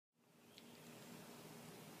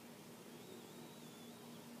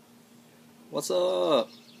What's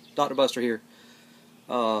up? Dr. Buster here.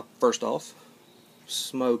 First off,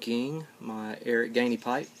 smoking my Eric Gainey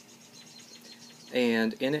pipe,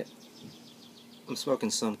 and in it I'm smoking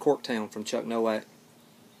some Corktown from Chuck Nowak.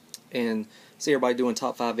 And see everybody doing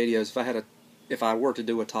top 5 videos. If I were to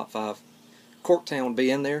do a top 5, Corktown would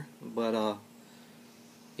be in there, but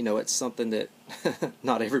you know, it's something that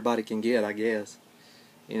not everybody can get, I guess.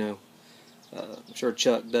 You know, I'm sure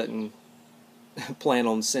Chuck doesn't plan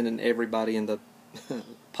on sending everybody in the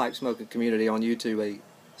pipe smoking community on YouTube a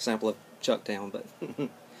sample of Chucktown, but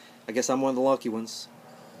I guess I'm one of the lucky ones.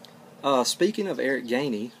 Speaking of Eric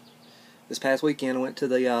Gainey, this past weekend I went to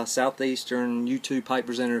the Southeastern YouTube Pipe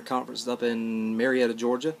Presenter Conference up in Marietta,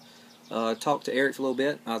 Georgia. Talked to Eric for a little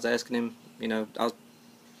bit. I was asking him, you know, I was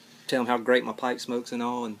telling him how great my pipe smokes and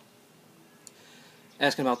all, and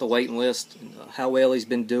asking about the waiting list, and how well he's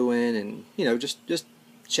been doing, and you know, just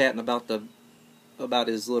chatting about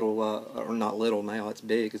his little, or not little now, it's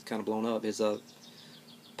big, it's kind of blown up, his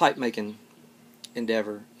pipe making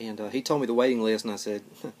endeavor. And he told me the waiting list, and I said,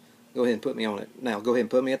 go ahead and put me on it. Now, go ahead and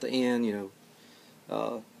put me at the end, you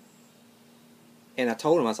know. And I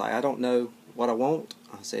told him, I was like, I don't know what I want.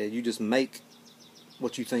 I said, you just make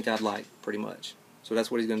what you think I'd like, pretty much. So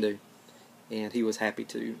that's what he's going to do. And he was happy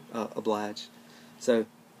to oblige. So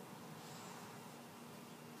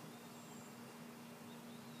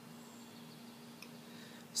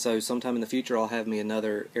sometime in the future I'll have me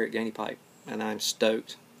another Eric Gainey pipe, and I'm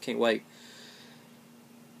stoked. Can't wait.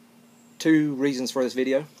 2 reasons for this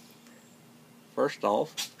video. First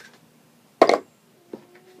off,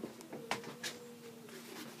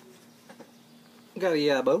 got a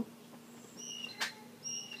YABO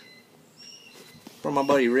from my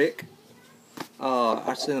buddy Rick.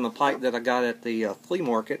 I sent him a pipe that I got at the flea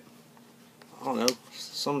market, I don't know,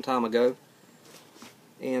 some time ago.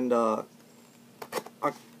 And I'll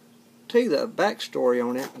tell you the backstory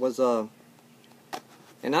on it was,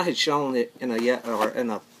 and I had shown it in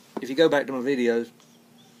a, if you go back to my videos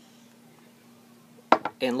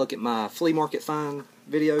and look at my flea market find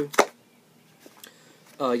video,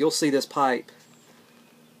 you'll see this pipe.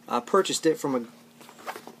 I purchased it from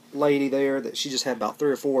a lady there that she just had about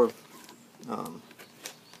 3 or 4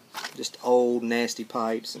 just old nasty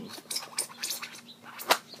pipes, and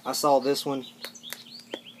I saw this one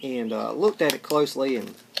and looked at it closely,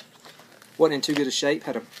 and wasn't in too good a shape,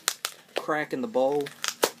 had a crack in the bowl,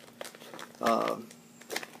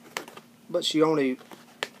 but she only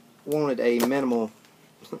wanted a minimal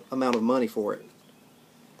amount of money for it.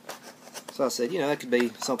 So I said, you know, that could be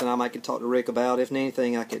something I might could talk to Rick about. If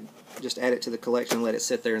anything, I could just add it to the collection and let it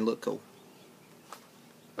sit there and look cool.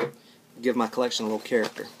 Give my collection a little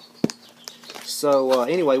character. So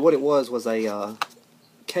anyway, what it was a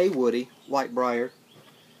K Woody White Briar.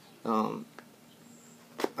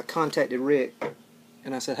 I contacted Rick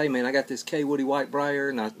and I said, hey man, I got this K Woody White Briar,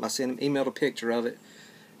 and I sent him, emailed a picture of it,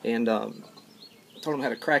 and told him I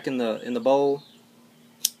had a crack in the bowl.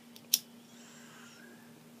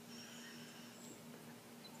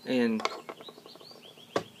 And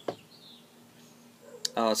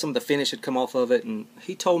some of the finish had come off of it, and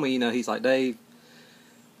he told me, you know, he's like, Dave,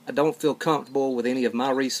 I don't feel comfortable with any of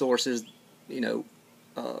my resources, you know,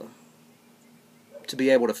 to be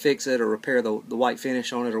able to fix it or repair the white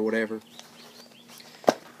finish on it or whatever.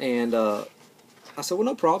 And I said, well,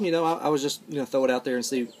 no problem, you know, I was just, you know, throw it out there and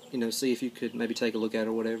see, you know, see if you could maybe take a look at it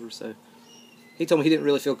or whatever. So he told me he didn't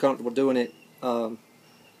really feel comfortable doing it.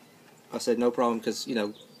 I said, no problem, because, you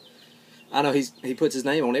know, I know he puts his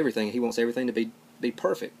name on everything. He wants everything to be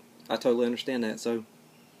perfect. I totally understand that. So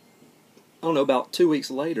I don't know, about 2 weeks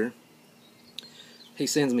later, he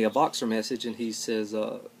sends me a Voxer message, and he says,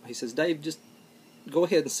 Dave, just go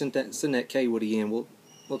ahead and send that K Woody in.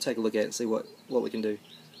 We'll take a look at it and see what we can do.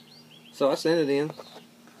 So I sent it in,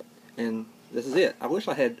 and this is it. I wish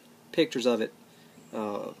I had pictures of it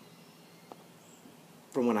from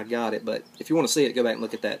when I got it, but if you want to see it, go back and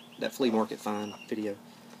look at that flea market find video.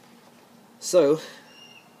 So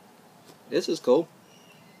this is cool.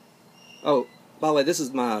 Oh, by the way, this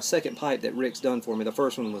is my second pipe that Rick's done for me. The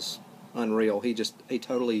first one was unreal. He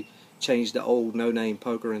totally changed the old no-name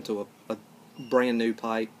poker into a brand new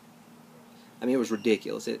pipe. I mean, it was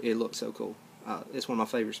ridiculous. It looked so cool. It's one of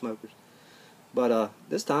my favorite smokers. But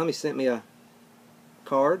this time he sent me a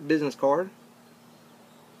card, business card,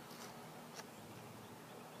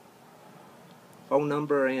 phone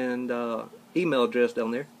number, and email address down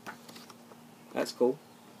there. That's cool.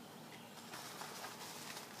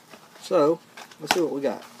 So let's see what we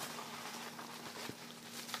got.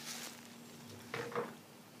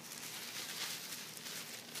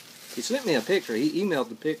 He sent me a picture. He emailed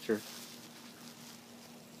the picture.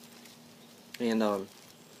 And I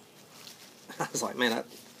was like, man, that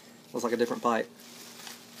looks like a different pipe.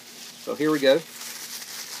 So here we go.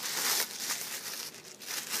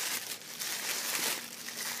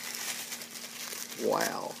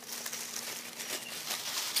 Wow.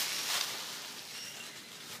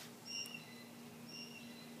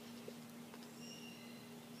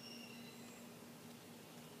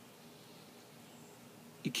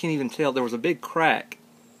 You can't even tell. There was a big crack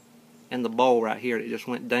in the bowl right here. It just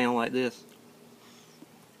went down like this.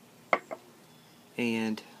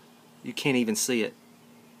 And you can't even see it.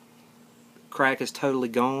 Crack is totally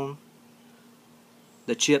gone.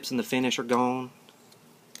 The chips in the finish are gone.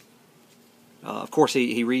 Of course,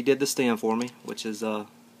 he redid the stem for me, which is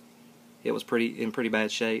it was in pretty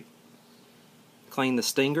bad shape. Cleaned the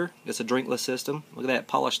stinger. It's a drinkless system. Look at that,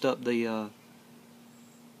 polished up the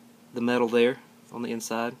metal there on the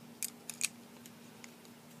inside.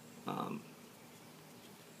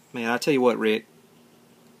 Man, I tell you what, Rick,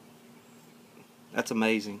 that's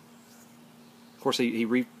amazing. Of course, he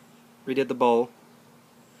redid the bowl.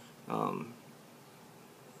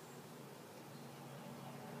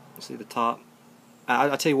 See the top.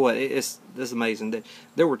 I tell you what, this is amazing.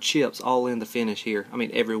 There were chips all in the finish here. I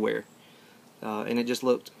mean, everywhere, and it just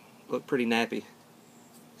looked pretty nappy.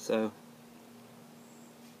 So,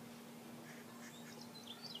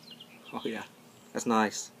 oh yeah, that's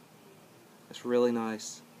nice. That's really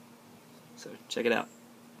nice. So check it out.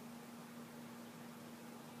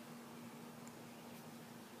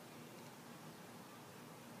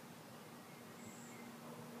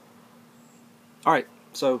 All right,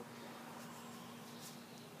 so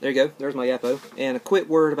there you go. There's my YABO. And a quick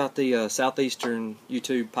word about the Southeastern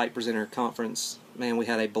YouTube Pipe Presenter Conference. Man, we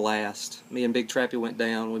had a blast. Me and Big Trappy went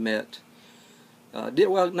down. We met.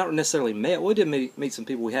 Well, not necessarily met. We did meet some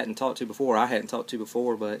people we hadn't talked to before. I hadn't talked to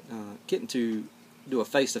before, but getting to do a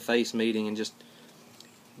face-to-face meeting and just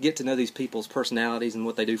get to know these people's personalities and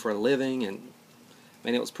what they do for a living. And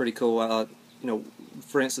man, it was pretty cool. You know,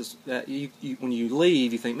 for instance, when you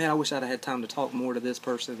leave, you think, man, I wish I'd had time to talk more to this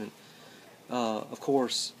person. And of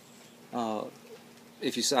course,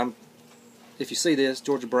 if you see this,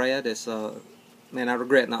 Georgia Brad, it's man, I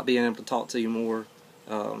regret not being able to talk to you more.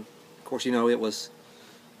 Of course, you know, it was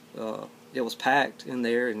packed in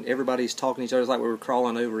there, and everybody's talking to each other. It's like we were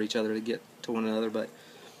crawling over each other to get to one another. But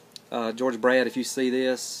Georgia Brad, if you see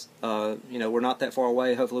this, you know, we're not that far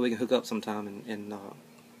away. Hopefully, we can hook up sometime and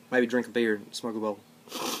maybe drink a beer and smoke a bowl.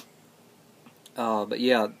 But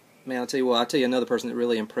yeah, man, I'll tell you another person that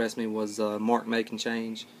really impressed me was Mark Making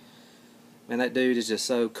Change. Man, that dude is just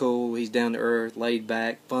so cool. He's down to earth, laid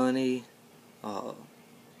back, funny.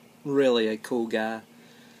 Really a cool guy.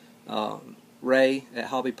 Ray at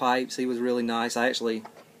Hobby Pipes, he was really nice. I actually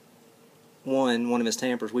won one of his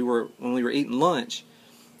tampers. When we were eating lunch,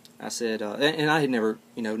 I said, and I had never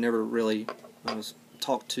really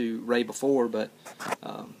talked to Ray before, but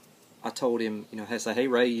I told him, you know, I said, hey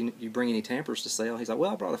Ray, you bring any tampers to sell? He's like,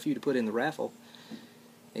 well, I brought a few to put in the raffle.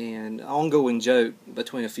 And an ongoing joke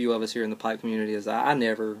between a few of us here in the pipe community is I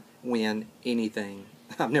never win anything.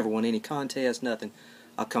 I've never won any contest, nothing.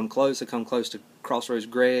 I come close to Crossroads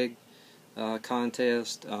Greg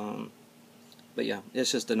contest. But yeah,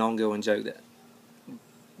 it's just an ongoing joke that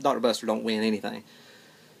Dr. Buster don't win anything.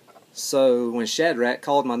 So when Shadrach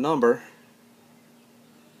called my number,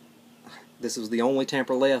 this was the only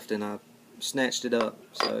tamper left, and I snatched it up.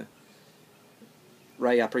 So,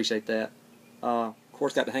 Ray, I appreciate that. Of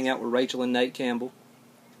course, got to hang out with Rachel and Nate Campbell.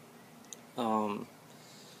 You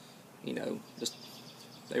know, just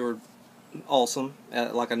they were awesome,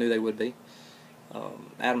 like I knew they would be.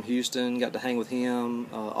 Adam Houston, got to hang with him.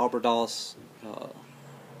 Auberdos, of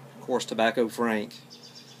course, Tobacco Frank.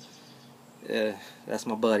 That's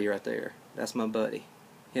my buddy right there. That's my buddy.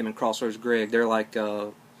 Him and Crossroads Greg, they're like,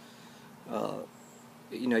 you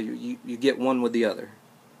know, you get one with the other,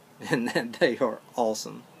 and they are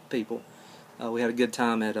awesome people. We had a good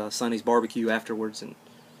time at Sonny's Barbecue afterwards, and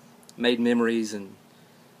made memories. And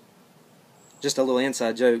just a little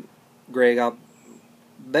inside joke, Greg, I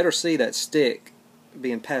better see that stick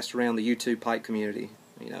being passed around the YouTube pipe community.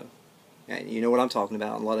 You know, and you know what I'm talking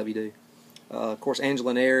about, and a lot of you do. Of course,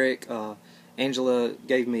 Angela and Eric. Angela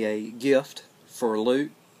gave me a gift for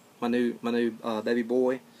Luke, my new baby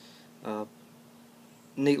boy.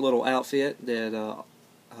 Neat little outfit that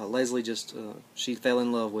Leslie just she fell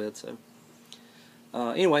in love with. So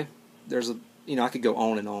anyway, I could go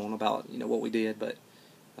on and on about what we did, but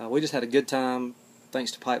we just had a good time.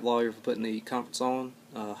 Thanks to Pipe Lawyer for putting the conference on,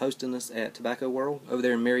 hosting us at Tobacco World over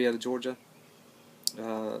there in Marietta, Georgia.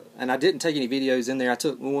 And I didn't take any videos in there. I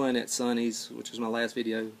took one at Sonny's, which was my last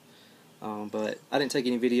video. But I didn't take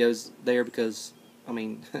any videos there because, I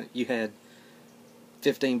mean, you had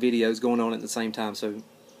 15 videos going on at the same time, so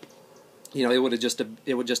you know, it would just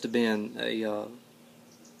have been a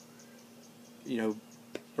you know,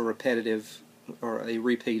 a repetitive or a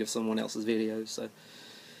repeat of someone else's videos. So,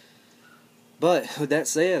 but with that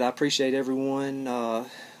said, I appreciate everyone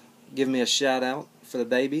giving me a shout out for the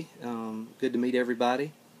baby. Good to meet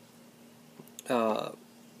everybody. Man,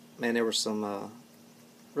 there were some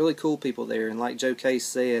really cool people there, and like Joe Case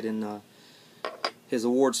said in his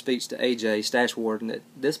award speech to AJ Stash Warden, that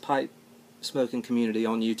this pipe smoking community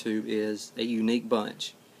on YouTube is a unique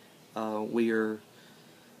bunch. We are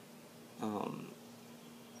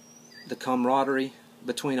the camaraderie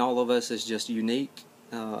between all of us is just unique.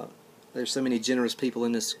 There's so many generous people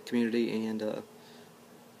in this community, and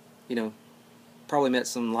you know, probably met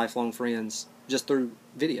some lifelong friends just through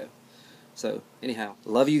video. So anyhow,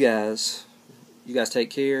 love you guys. You guys take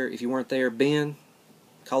care. If you weren't there, Ben,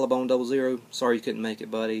 Collarbone 00, sorry you couldn't make it,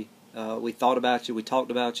 buddy. We thought about you, we talked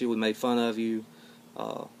about you, we made fun of you,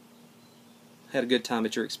 had a good time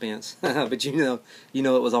at your expense. But you know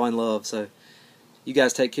it was all in love. So you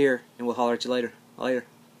guys take care, and we'll holler at you later. Later.